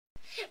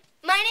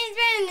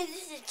and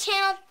this is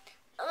Channel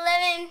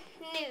 11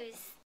 News.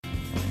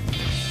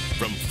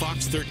 From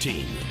Fox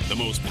 13, the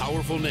most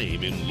powerful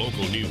name in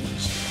local news,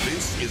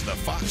 this is the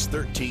Fox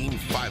 13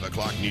 5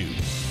 o'clock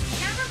news.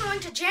 Now we're going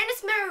to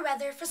Janice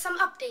Merriweather for some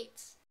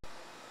updates.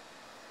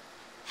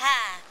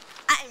 Hi,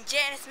 I am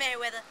Janice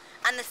Merriweather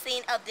on the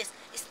scene of this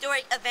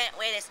historic event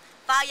where this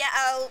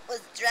 5-year-old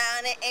was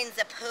drowning in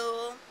the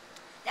pool.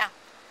 Now,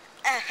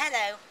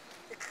 hello,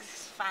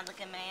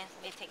 fine-looking man.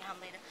 Maybe take it home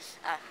later.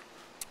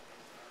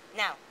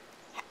 Now,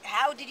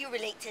 how did you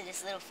relate to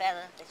this little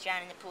fella that's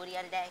drowning in the pool the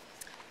other day?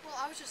 Well,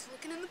 I was just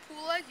looking in the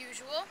pool like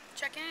usual,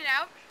 checking it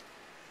out,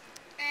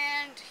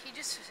 and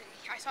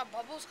I saw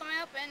bubbles coming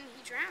up and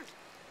he drowned.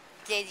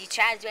 Did you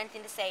try to do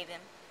anything to save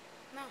him?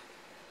 No.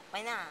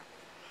 Why not?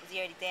 Was he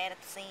already dead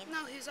at the scene?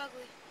 No, he was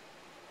ugly.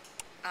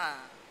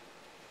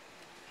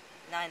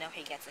 Now I know where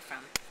he gets it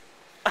from.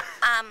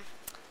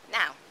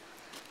 Now,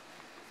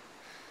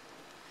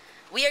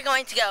 we are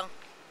going to go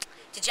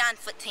to John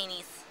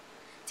Footini's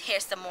to hear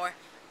some more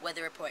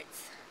weather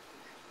reports.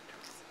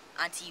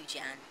 On to you,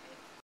 John.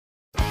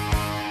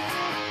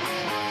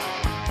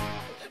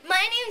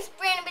 My name is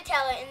Brandon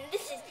Batella, and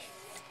this is...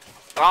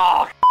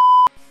 Oh,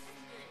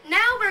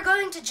 Now we're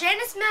going to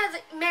Janice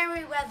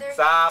Merriweather.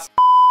 stop.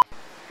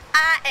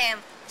 I am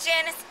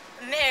Janice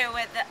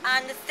Merriweather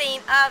on the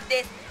scene of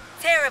this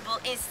terrible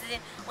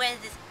incident when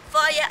this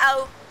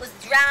 4-year-old was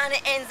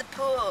drowning in the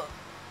pool.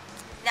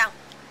 Now,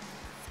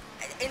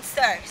 and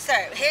sir,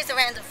 here's the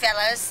random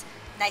fellas.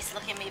 Nice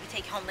looking, maybe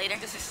take it home later.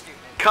 This is stupid.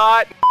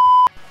 Cut.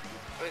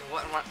 Wait,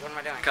 what am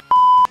I doing?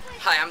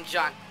 Hi, I'm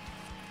John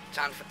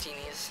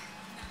Fotinis,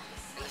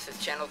 and this is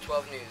Channel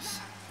 12 News.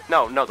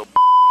 No, the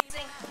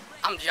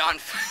I'm John.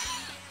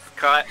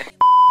 cut.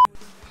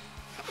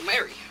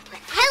 Mary.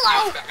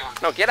 Hello.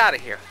 No, get out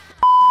of here.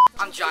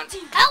 I'm John.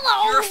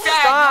 Hello. You're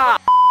fat.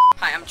 Stop.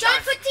 Hi, I'm John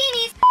John.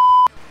 Fotinis.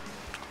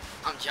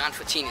 I'm John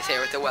Fotinis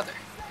here with the weather.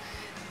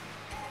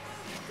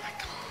 Oh my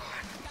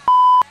God.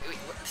 Wait,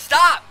 what?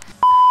 Stop!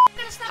 I'm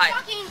gonna stop Hi.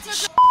 talking to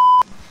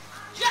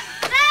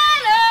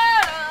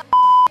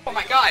Oh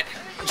my God.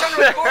 I'm trying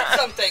to record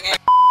something.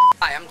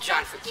 Hi, I'm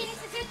John Fotinis.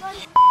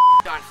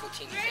 John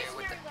Fotinis here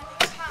with the.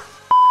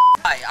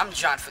 Hi, I'm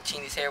John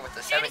Fotinis here with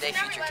the 7-day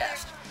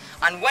futurecast.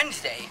 On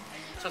Wednesday,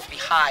 it's supposed to be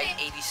high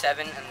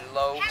 87 and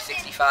low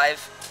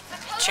 65.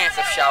 Chance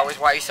of showers.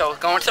 Why are you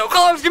going so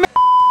close to me?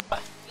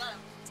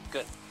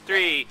 Good.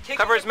 3.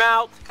 Cover his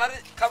mouth.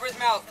 Cover his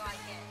mouth.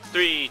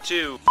 3,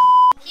 2.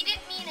 He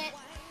didn't mean it.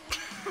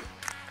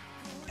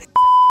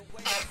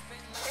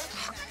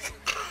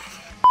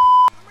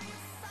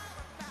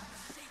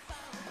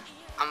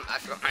 I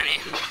forgot my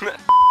name.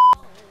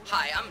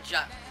 Hi, I'm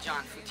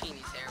John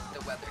Foutinis here with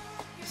the weather.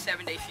 The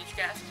 7-day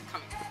futurecast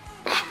coming.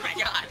 Oh my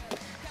God.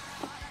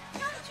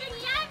 Don't you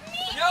love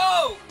me?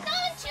 No!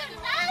 Don't you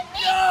love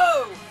me?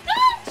 No!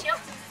 Don't you?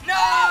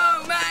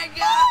 No! My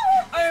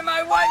God! Oh,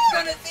 my wife's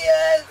gonna see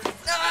us!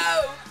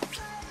 No!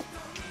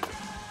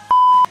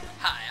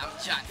 Hi, I'm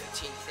John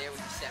Foutinis here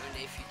with the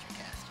 7-day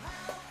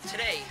futurecast.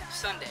 Today,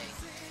 Sunday,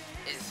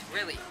 is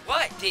really...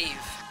 What, Dave?